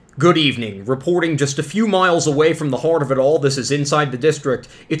Good evening. Reporting just a few miles away from the heart of it all, this is Inside the District.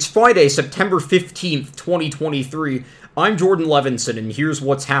 It's Friday, September 15th, 2023. I'm Jordan Levinson, and here's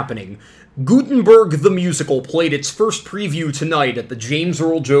what's happening. Gutenberg the Musical played its first preview tonight at the James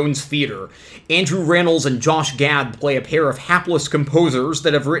Earl Jones Theater. Andrew Rannells and Josh Gad play a pair of hapless composers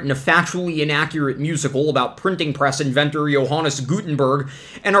that have written a factually inaccurate musical about printing press inventor Johannes Gutenberg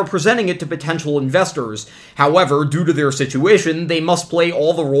and are presenting it to potential investors. However, due to their situation, they must play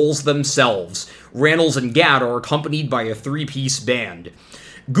all the roles themselves. Rannells and Gad are accompanied by a three-piece band.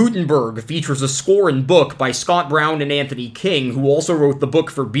 Gutenberg features a score and book by Scott Brown and Anthony King, who also wrote the book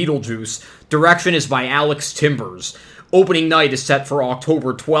for Beetlejuice. Direction is by Alex Timbers. Opening night is set for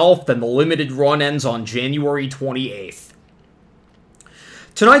October 12th, and the limited run ends on January 28th.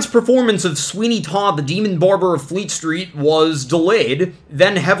 Tonight's performance of Sweeney Todd, the Demon Barber of Fleet Street, was delayed,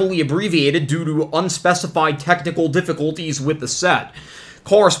 then heavily abbreviated due to unspecified technical difficulties with the set.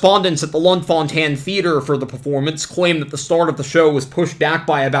 Correspondents at the Luntfontein Theater for the performance claim that the start of the show was pushed back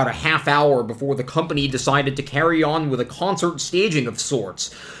by about a half hour before the company decided to carry on with a concert staging of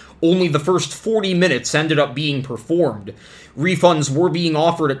sorts. Only the first 40 minutes ended up being performed. Refunds were being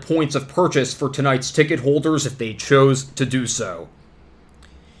offered at points of purchase for tonight's ticket holders if they chose to do so.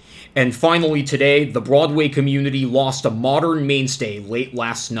 And finally today, the Broadway community lost a modern mainstay late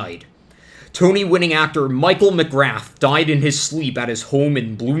last night. Tony-winning actor Michael McGrath died in his sleep at his home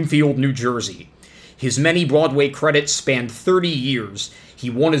in Bloomfield, New Jersey. His many Broadway credits spanned 30 years. He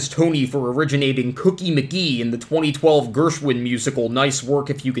won his Tony for originating Cookie McGee in the 2012 Gershwin musical Nice Work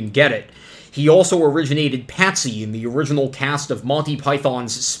If You Can Get It. He also originated Patsy in the original cast of Monty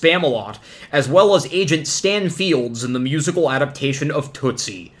Python's Spamalot, as well as Agent Stan Fields in the musical adaptation of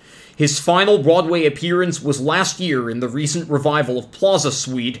Tootsie. His final Broadway appearance was last year in the recent revival of Plaza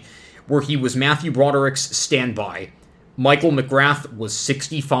Suite, where he was Matthew Broderick's standby. Michael McGrath was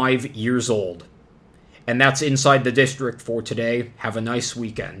 65 years old. And that's Inside the District for today. Have a nice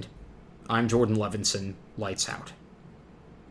weekend. I'm Jordan Levinson. Lights out.